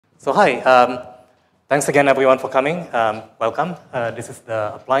So hi, thanks again everyone for coming. Welcome. This is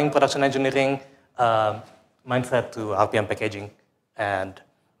the Applying Production Engineering Mindset to RPM Packaging. And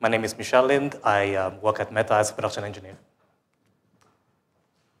my name is Michel. I work at Meta as a production engineer.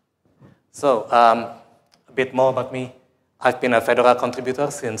 So a bit more about me. I've been a Fedora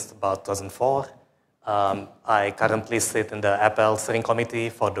contributor since about 2004. I currently sit in the Apple steering committee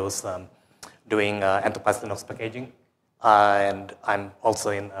for those doing enterprise Linux packaging. And I'm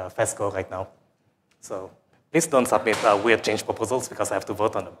also in FESCO right now. So please don't submit weird change proposals because I have to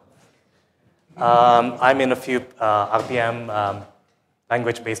vote on them. I'm in a few RPM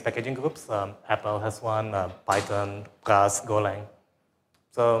language-based packaging groups. Apple has one, Python, Rust, Golang.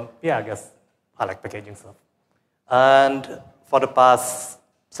 So yeah, I guess I like packaging stuff. And for the past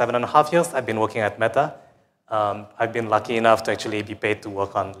 7.5 years, I've been working at Meta. I've been lucky enough to actually be paid to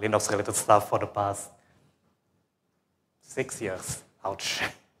work on Linux-related stuff for the past 6 years. Ouch.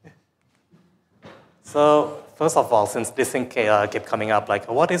 So first of all, since this thing kept coming up,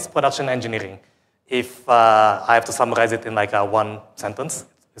 like, what is production engineering? If I have to summarize it in like one sentence,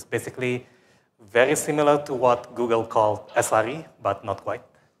 it's basically very similar to what Google called SRE, but not quite.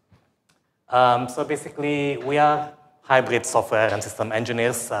 So basically, we are hybrid software and system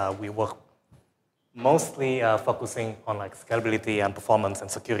engineers. We work mostly focusing on like scalability and performance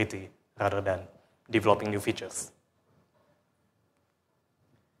and security rather than developing new features.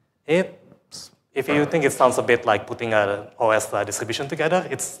 If you think it sounds a bit like putting an OS distribution together,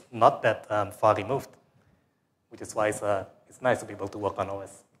 it's not that far removed, which is why it's nice to be able to work on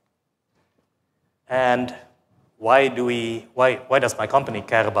OS. And why does my company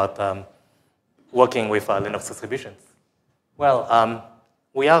care about working with Linux distributions? Well,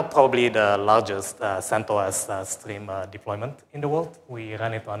 we are probably the largest CentOS stream deployment in the world. We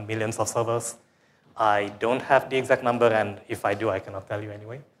run it on millions of servers. I don't have the exact number, and if I do, I cannot tell you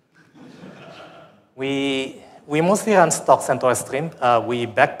anyway. We mostly run stock CentOS stream. We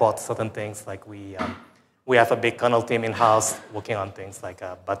backport certain things, like we have a big kernel team in-house working on things like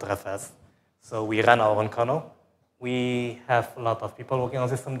Btrfs. So we run our own kernel. We have a lot of people working on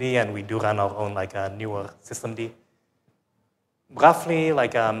systemd, and we do run our own like newer systemd. Roughly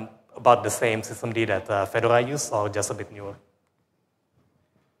like about the same systemd that Fedora uses, or just a bit newer.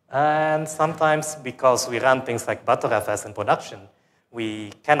 And sometimes, because we run things like Btrfs in production,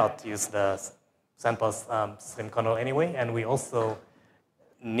 we cannot use the CentOS stream kernel anyway, and we also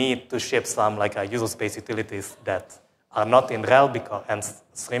need to ship some like user space utilities that are not in rel and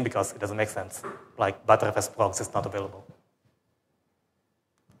stream because it doesn't make sense. Like Btrfs procs is not available.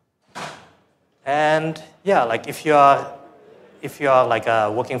 And yeah, like if you are like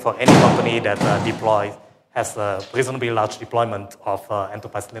working for any company that has a reasonably large deployment of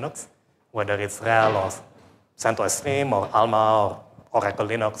enterprise Linux, whether it's rel or CentOS stream or Alma or Oracle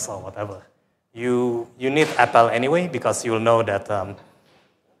Linux or whatever, you need Apple anyway, because you'll know that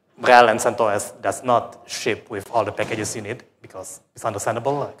rel and CentOS does not ship with all the packages you need, because it's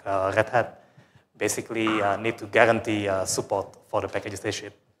understandable. Like Red Hat basically need to guarantee support for the packages they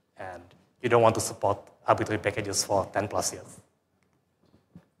ship, and you don't want to support arbitrary packages for 10 plus years.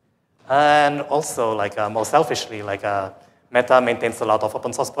 And also, like more selfishly, like Meta maintains a lot of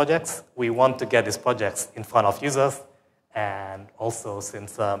open source projects. We want to get these projects in front of users. And also,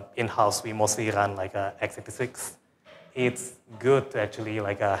 since in-house we mostly run like x86, it's good to actually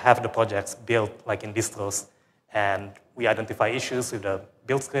like have the projects built like in distros, and we identify issues with the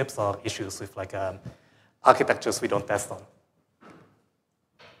build scripts or issues with like architectures we don't test on.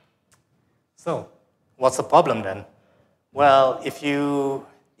 So, what's the problem then? Well, if you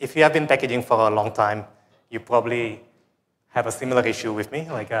have been packaging for a long time, you probably have a similar issue with me.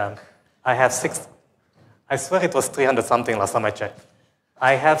 Like I swear it was 300 something last time I checked.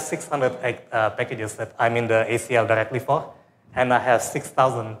 I have 600 packages that I'm in the ACL directly for, and I have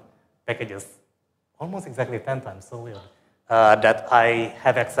 6,000 packages, almost exactly 10 times, so weird, that I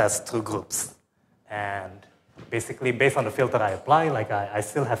have access through groups. And basically, based on the filter I apply, like I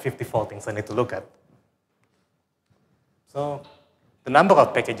still have 54 things I need to look at. So the number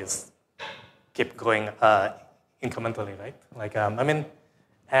of packages keep growing incrementally, right? Like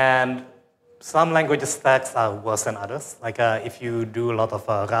and some language stacks are worse than others. Like if you do a lot of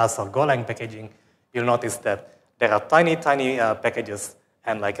Rust or Golang packaging, you'll notice that there are tiny packages,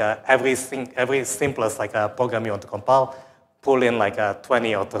 and like every simplest like program you want to compile, pull in like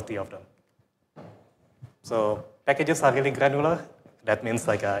 20 or 30 of them. So packages are really granular. That means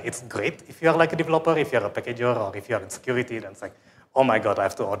like it's great if you're like a developer, if you're a packager, or if you're in security, then it's like, oh my god, I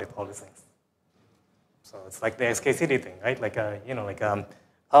have to audit all these things. So it's like the SKCD thing, right? Like you know, like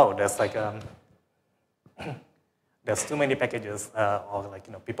oh, there's like there's too many packages, or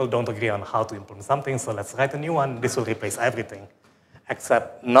like, people don't agree on how to implement something, so let's write a new one. This will replace everything,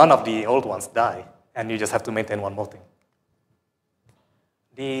 except none of the old ones die, and you just have to maintain one more thing.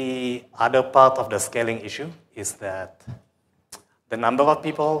 The other part of the scaling issue is that the number of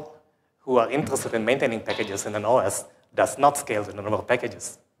people who are interested in maintaining packages in an OS does not scale to the number of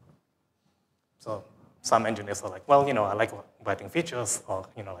packages. So some engineers are like, well, I like writing features, or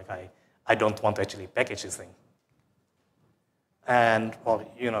like I don't want to actually package this thing. And or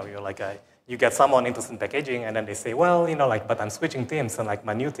you're like you get someone interested in packaging, and then they say, well, but I'm switching teams, and like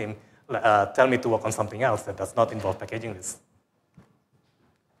my new team tell me to work on something else that does not involve packaging this.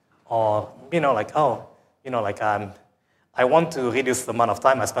 Or I want to reduce the amount of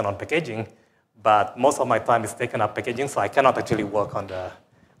time I spend on packaging, but most of my time is taken up packaging, so I cannot actually work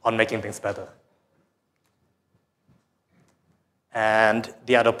on making things better. And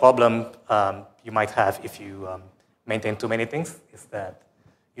the other problem you might have if you maintain too many things is that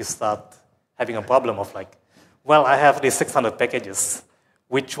you start having a problem of like, well, I have these 600 packages.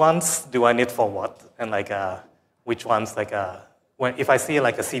 Which ones do I need for what? And like, which ones, like, if I see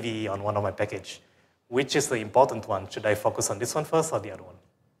like a CVE on one of my package, which is the important one? Should I focus on this one first or the other one?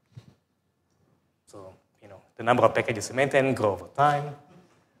 So, the number of packages you maintain grow over time.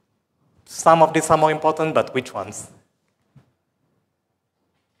 Some of these are more important, but which ones?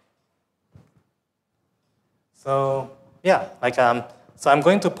 So yeah, so I'm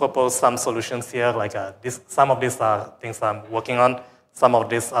going to propose some solutions here. Like some of these are things I'm working on. Some of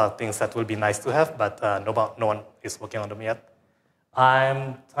these are things that will be nice to have, but no one is working on them yet.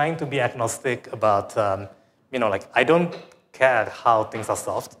 I'm trying to be agnostic about, I don't care how things are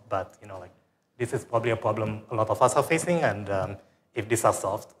solved, but this is probably a problem a lot of us are facing, and if these are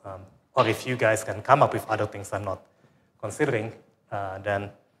solved, or if you guys can come up with other things I'm not considering, then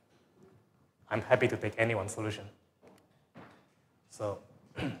I'm happy to take anyone's solution. So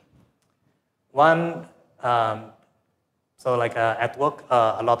at work,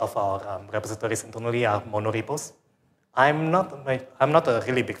 a lot of our repositories internally are monorepos. I'm not a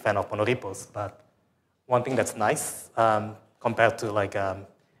really big fan of monorepos, but one thing that's nice compared to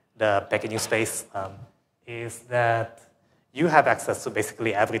the packaging space is that you have access to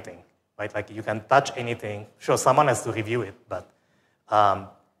basically everything, right? Like you can touch anything. Sure, someone has to review it, but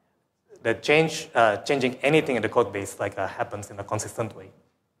the changing anything in the code base happens in a consistent way.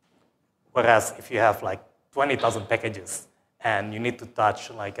 Whereas if you have 20,000 packages and you need to touch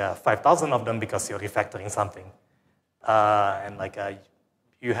 5,000 of them because you're refactoring something, and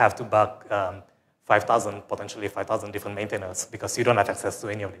you have to bug 5,000, potentially 5,000 different maintainers because you don't have access to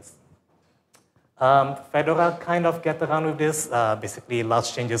any of this. Fedora kind of get around with this. Basically,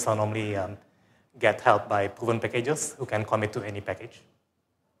 large changes are normally get helped by proven packages who can commit to any package.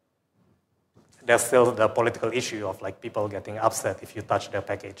 There's still the political issue of people getting upset if you touch their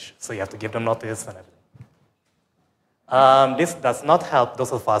package, so you have to give them notice and everything. This does not help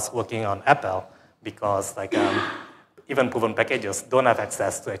those of us working on Apple because even proven packages don't have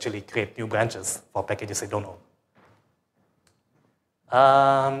access to actually create new branches for packages they don't own.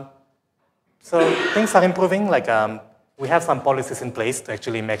 So things are improving. We have some policies in place to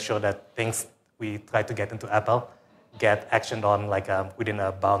actually make sure that things we try to get into Apple get actioned on within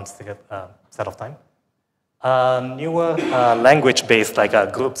a bound set of time. Newer language-based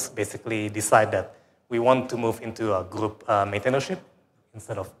groups basically decide that we want to move into a group maintainership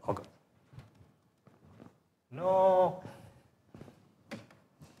instead of No.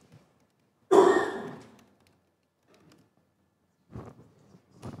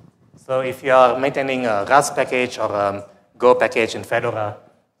 So if you are maintaining a Rust package or a Go package in Fedora,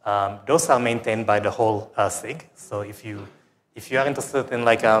 those are maintained by the whole SIG. So if you are interested in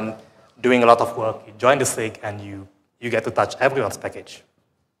doing a lot of work, you join the SIG and you get to touch everyone's package.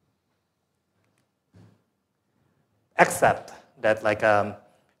 Except that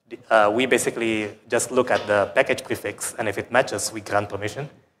we basically just look at the package prefix, and if it matches, we grant permission.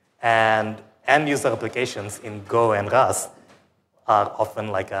 And end user applications in Go and Rust are often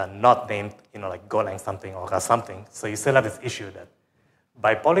not named, Golang something or Rust something. So you still have this issue that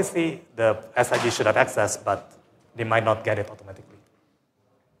by policy, the SIG should have access, but they might not get it automatically.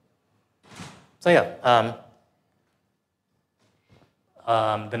 So yeah,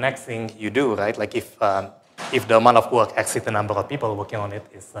 the next thing you do, right? If the amount of work exceeds the number of people working on it,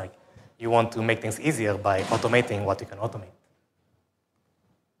 is you want to make things easier by automating what you can automate.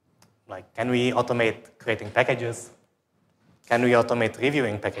 Can we automate creating packages? Can we automate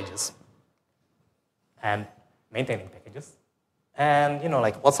reviewing packages and maintaining packages? And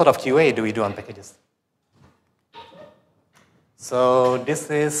what sort of QA do we do on packages? So this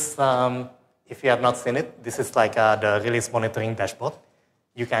is if you have not seen it, this is like the release monitoring dashboard.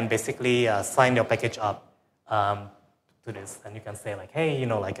 You can basically sign your package up to this, and you can say like, hey,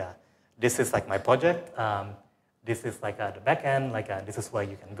 this is like my project. This is like the backend. This is where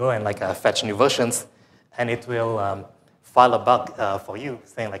you can go and fetch new versions, and it will file a bug for you,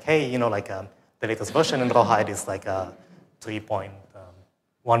 saying like, hey, the latest version in Rawhide is like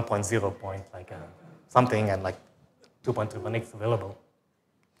 3.1.0 something, and 2.3.x available,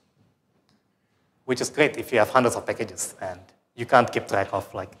 which is great if you have hundreds of packages and you can't keep track of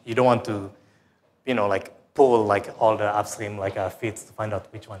you don't want to, pull all the upstream feeds to find out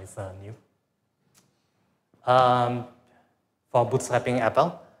which one is new. For bootstrapping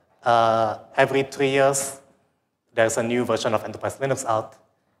Apple, every 3 years there's a new version of Enterprise Linux out,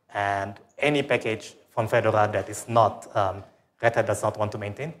 and any package from Fedora that is not Red Hat does not want to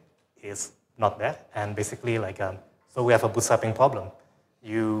maintain is not there. And basically, so we have a bootstrapping problem.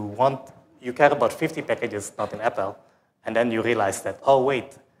 You care about 50 packages not in Apple, and then you realize that, oh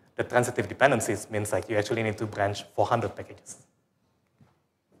wait, the transitive dependencies means you actually need to branch 400 packages.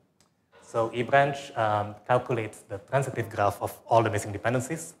 So eBranch calculates the transitive graph of all the missing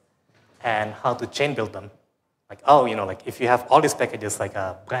dependencies and how to chain build them. If you have all these packages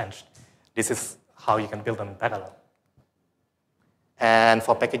branched, this is how you can build them in parallel. And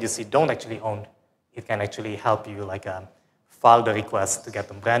for packages you don't actually own, it can actually help you file the request to get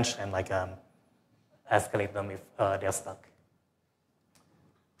them branched and escalate them if they're stuck.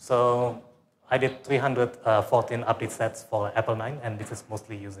 So I did 314 update sets for Apple 9, and this is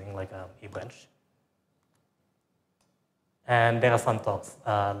mostly using eBranch. And there are some talks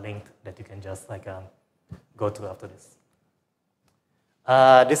linked that you can just go through after this.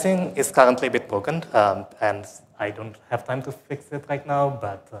 This thing is currently a bit broken, and I don't have time to fix it right now,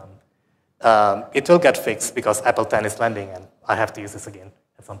 but it will get fixed because Apple 10 is landing, and I have to use this again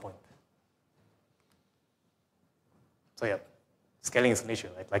at some point. So yeah, scaling is an issue,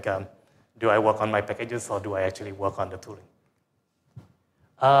 right? Do I work on my packages or do I actually work on the tooling?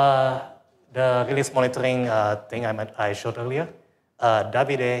 The release monitoring thing I showed earlier,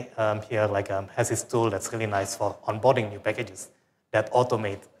 Davide here has this tool that's really nice for onboarding new packages that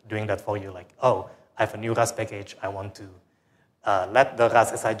automate doing that for you. Oh, I have a new Rust package. I want to let the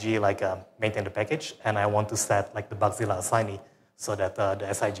Rust SIG maintain the package, and I want to set the Bugzilla assignee so that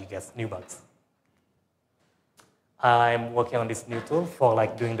the SIG gets new bugs. I'm working on this new tool for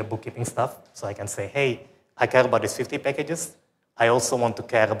doing the bookkeeping stuff, so I can say, hey, I care about these 50 packages. I also want to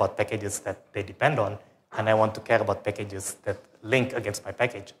care about packages that they depend on, and I want to care about packages that link against my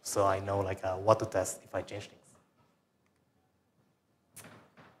package, so I know what to test if I change things.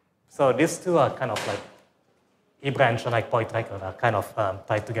 So these two are kind of eBranch and PoiTracker are kind of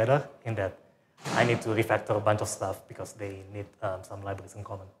tied together in that I need to refactor a bunch of stuff because they need some libraries in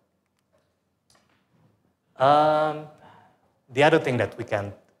common. The other thing that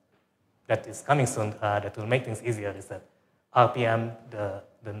that is coming soon that will make things easier is that RPM, the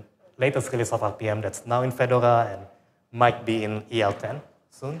latest release of RPM that's now in Fedora and might be in EL10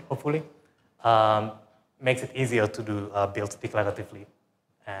 soon, hopefully, makes it easier to do builds declaratively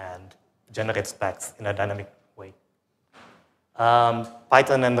and generate specs in a dynamic way.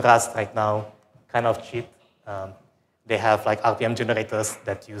 Python and Rust right now kind of cheat. They have RPM generators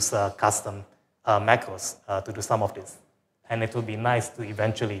that use custom macros to do some of this. And it will be nice to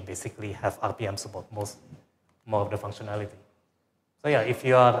eventually basically have RPM support more of the functionality. So yeah, if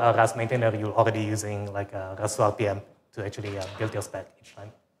you are a Rust maintainer, you're already using Rust to RPM to actually build your spec each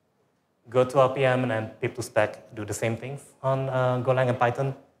time. Go to RPM and pip to spec do the same things on Golang and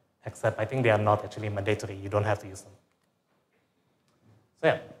Python, except I think they are not actually mandatory. You don't have to use them. So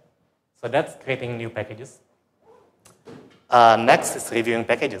yeah, so that's creating new packages. Next is reviewing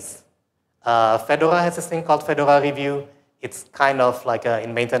packages. Fedora has this thing called Fedora Review. It's kind of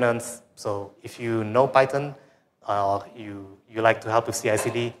in maintenance. So if you know Python or you like to help with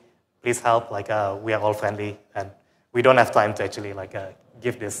CI/CD, please help. We are all friendly, and we don't have time to actually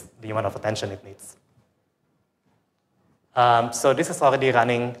give this the amount of attention it needs. So this is already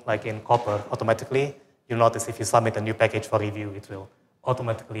running in Copper automatically. You'll notice if you submit a new package for review, it will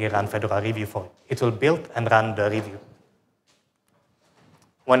automatically run Fedora Review for it. It will build and run the review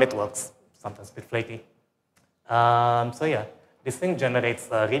when it works. Sometimes a bit flaky. So yeah, this thing generates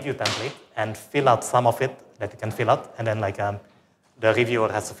a review template and fill out some of it that you can fill out, and then the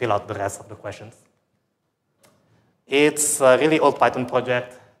reviewer has to fill out the rest of the questions. It's a really old Python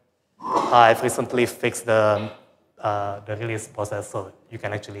project. I've recently fixed the release process, so you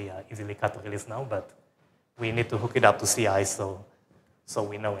can actually easily cut the release now, but we need to hook it up to CI so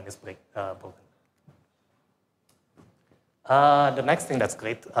we know when it's broken. The next thing that's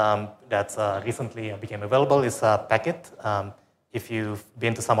great that recently became available is Packet. If you've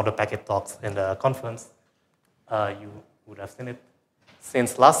been to some of the Packet talks in the conference, you would have seen it.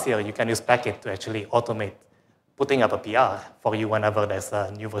 Since last year, you can use Packet to actually automate putting up a PR for you whenever there's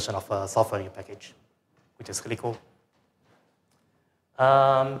a new version of a software you package, which is really cool.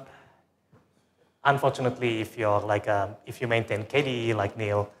 Unfortunately, if you're like if you maintain KDE like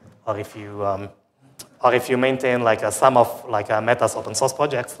Neil, or if you maintain like some of like Meta's open source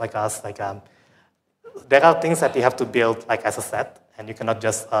projects like us, like there are things that you have to build like as a set, and you cannot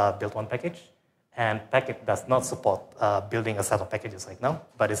just build one package. And Packet does not support building a set of packages right now,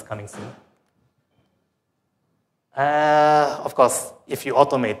 but it's coming soon. Of course, if you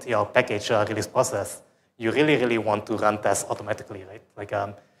automate your package release process, you really want to run tests automatically, right? Like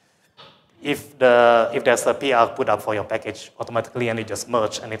if there's a PR put up for your package automatically and you just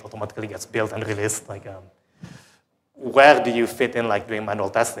merge and it automatically gets built and released, like where do you fit in like doing manual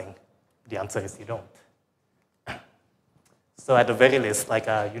testing? The answer is you don't. So at the very least, like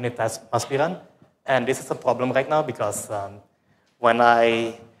unit tests must be run. And this is a problem right now because when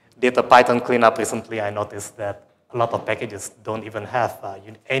I did a Python cleanup recently, I noticed that a lot of packages don't even have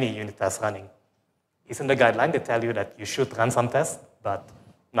any unit tests running. It's in the guideline, they tell you that you should run some tests, but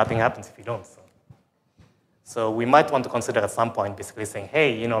nothing happens if you don't. So we might want to consider at some point basically saying,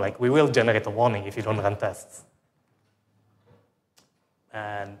 hey, you know, like we will generate a warning if you don't run tests.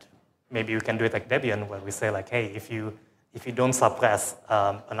 And maybe we can do it like Debian, where we say like, hey, if you don't suppress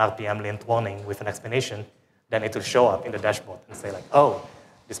an RPM lint warning with an explanation, then it will show up in the dashboard and say like, oh,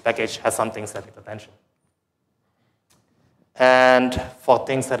 this package has some things that need attention. And for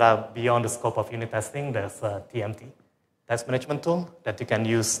things that are beyond the scope of unit testing, there's a TMT, test management tool, that you can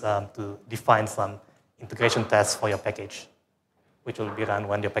use to define some integration tests for your package, which will be run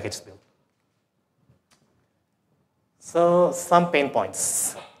when your package is built. So some pain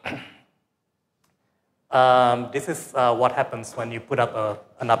points. This is what happens when you put up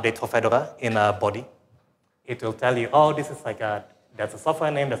an update for Fedora in a body. It will tell you, oh, this is like that's a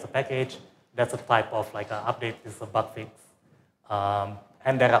software name, that's a package, that's a type of like an update, this is a bug fix.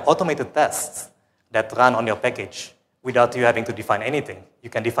 And there are automated tests that run on your package without you having to define anything. You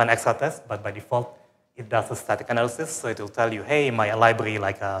can define extra tests, but by default, it does a static analysis. So it will tell you, hey, my library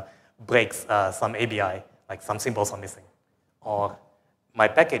like breaks some ABI, like some symbols are missing. Or my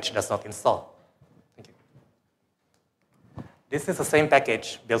package does not install. Thank you. This is the same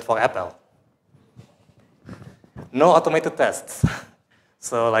package built for Apple. No automated tests.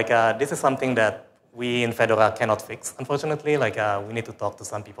 So like this is something that we in Fedora cannot fix, unfortunately. Like we need to talk to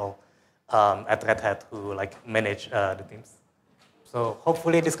some people at Red Hat who like manage the teams. So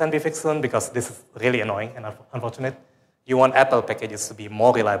hopefully this can be fixed soon because this is really annoying and unfortunate. You want Apple packages to be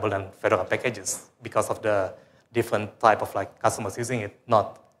more reliable than Fedora packages because of the different type of like customers using it,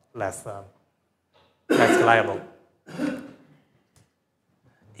 not less reliable.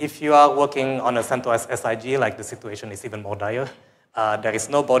 If you are working on a CentOS SIG, like the situation is even more dire. There is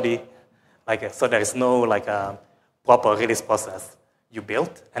nobody. So there is no like proper release process. You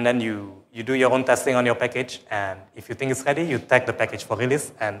build, and then you do your own testing on your package, and if you think it's ready, you tag the package for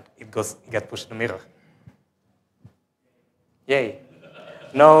release, and it gets pushed to the mirror. Yay.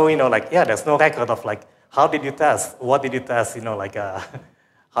 No, you know, like, yeah, there's no record of like, how did you test? What did you test? You know, like,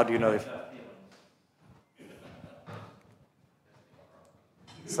 how do you know if...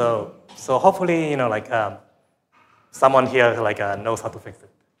 So hopefully, you know, like, someone here like knows how to fix it.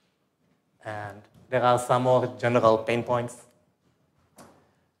 And there are some more general pain points.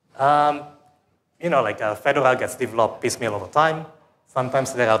 You know, like Fedora gets developed piecemeal over time.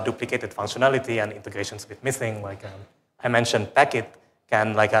 Sometimes there are duplicated functionality and integrations with missing. Like I mentioned, Packet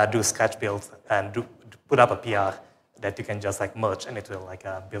can like do scratch builds and put up a PR that you can just like merge and it will like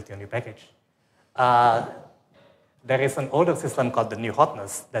build your new package. There is an older system called the new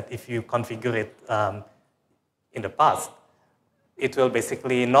hotness that if you configure it in the past, it will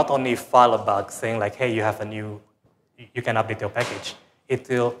basically not only file a bug saying like, hey, you have a new, you can update your package. It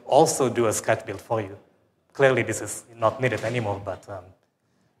will also do a scratch build for you. Clearly, this is not needed anymore, but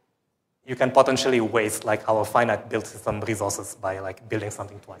you can potentially waste like our finite build system resources by like building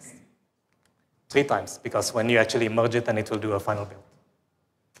something twice. 3 times, because when you actually merge it, then it will do a final build.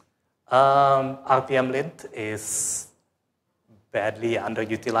 RPM lint is badly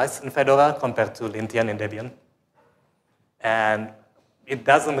underutilized in Fedora compared to lintian in Debian. And it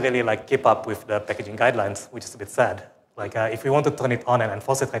doesn't really like keep up with the packaging guidelines, which is a bit sad. Like if we want to turn it on and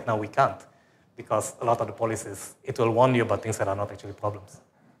enforce it right now, we can't, because a lot of the policies, it will warn you about things that are not actually problems.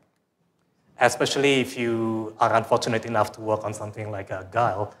 Especially if you are unfortunate enough to work on something like a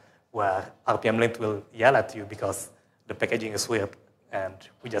Guile, where RPM lint will yell at you because the packaging is weird, and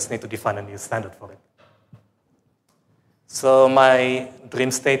we just need to define a new standard for it. So my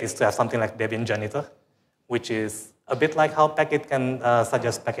dream state is to have something like Debian janitor, which is a bit like how Packit can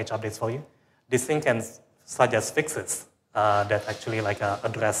suggest package updates for you. This thing can suggest fixes that actually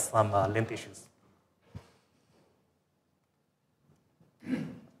address some lint issues.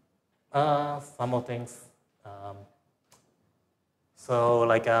 Some more things.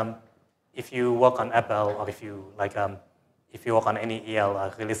 If you work on Apple or if you work on any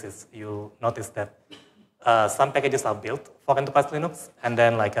EL releases, you'll notice that some packages are built for enterprise Linux, and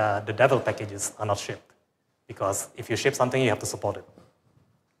then the devil packages are not shipped, because if you ship something, you have to support it.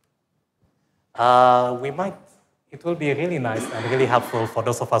 It will be really nice and really helpful for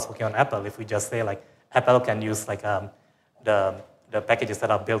those of us working on Apple if we just say Apple can use the packages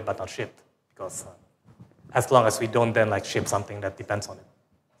that are built but not shipped, because as long as we don't then ship something that depends on it.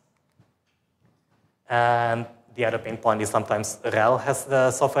 And the other pain point is sometimes RHEL has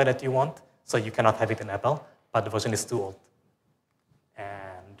the software that you want, so you cannot have it in Apple, but the version is too old.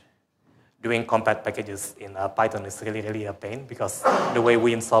 And doing compat packages in Python is really, really a pain, because the way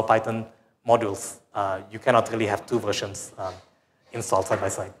we install Python modules, you cannot really have two versions installed side by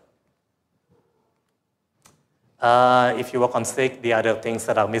side. If you work on Stick, the other things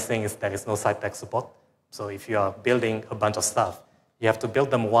that are missing is there is no side tag support. So if you are building a bunch of stuff, you have to build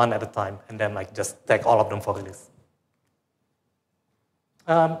them one at a time and then just tag all of them for release.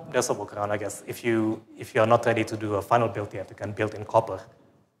 There's a workaround, I guess. If you are not ready to do a final build yet, you can build in Copper.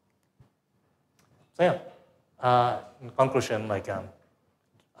 So yeah, in conclusion,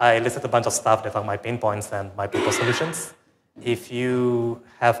 I listed a bunch of stuff that are my pain points and my paper solutions. If you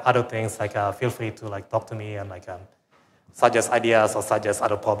have other things, feel free to talk to me and suggest ideas or suggest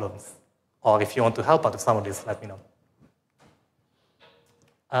other problems. Or if you want to help out with some of this, let me know.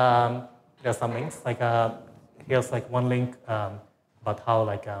 There's some links. Here's one link about how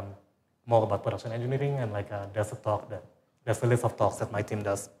more about production engineering, and there's a list of talks that my team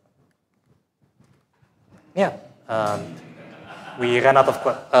does. Yeah. We ran out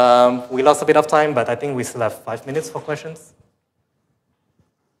of we lost a bit of time, but I think we still have 5 minutes for questions.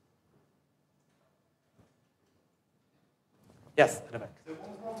 Yes, at the back. So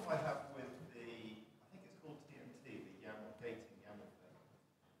one problem I have with I think it's called TMT, the YAML gating YAML thing.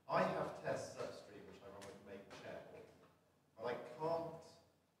 I have tests upstream which I run with Michel, but I can't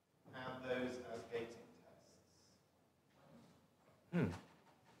add those as gating tests.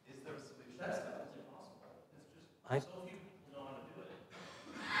 Is there a solution? That's impossible. It's just so few people know how to do it.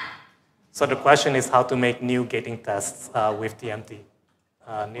 So the question is how to make new gating tests with TMT.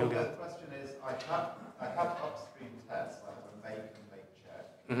 The question is, I have upstream tests. I have a make and make check,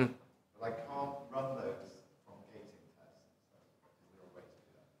 but I can't run those from gating tests. Is there a way to do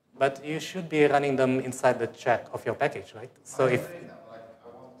that? But you should be running them inside the check of your package, right? So I'm if doing that, but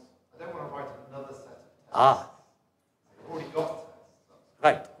I don't want to write another set of tests. I've already got tests.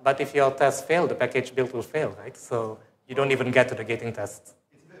 Right, but if your tests fail, the package build will fail, right? So you don't even get to the gating tests.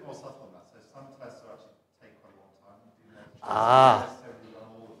 It's a bit more subtle than that. So some tests are actually take quite a long time. You don't necessarily run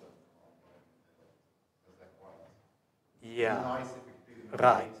all of them because they're quite. Yeah. It's nice if we could do them in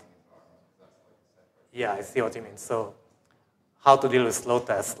Right. gating environment, because that's separate. Yeah, I see what you mean. So how to deal with slow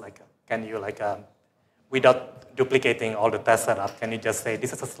tests? Can you without duplicating all the test setup, can you just say,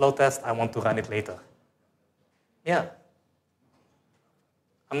 this is a slow test, I want to run it later? Yeah.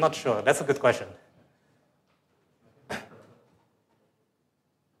 I'm not sure. That's a good question.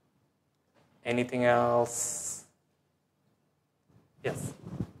 Anything else? Yes?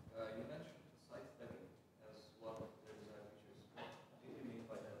 You mentioned site tagging as one of the design features. What do you mean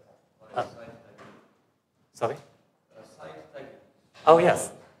by that? By site tagging? Sorry? Site tagging. Oh,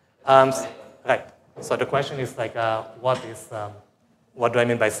 yes. Right. So the question is what do I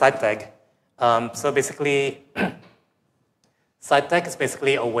mean by site tag? So basically, site tag is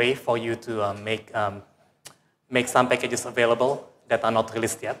basically a way for you to make some packages available that are not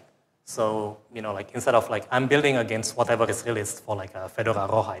released yet. So, instead of I'm building against whatever is released for a Fedora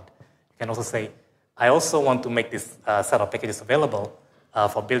Rawhide, you can also say, I also want to make this set of packages available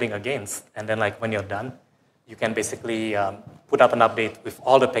for building against. And then when you're done, you can basically put up an update with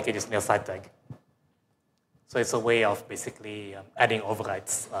all the packages in your site tag. So it's a way of basically adding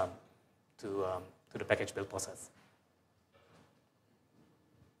overrides to the package build process.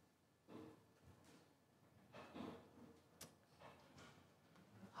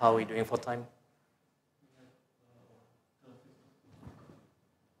 How are we doing for time?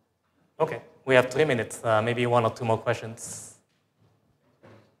 Okay, we have 3 minutes. Maybe 1 or 2 more questions.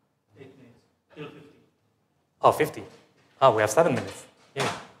 8 minutes. Till 50. Oh, 50. Oh, we have 7 minutes.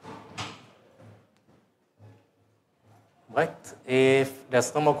 Yeah. Right. If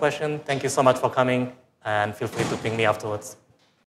there's no more question, thank you so much for coming, and feel free to ping me afterwards.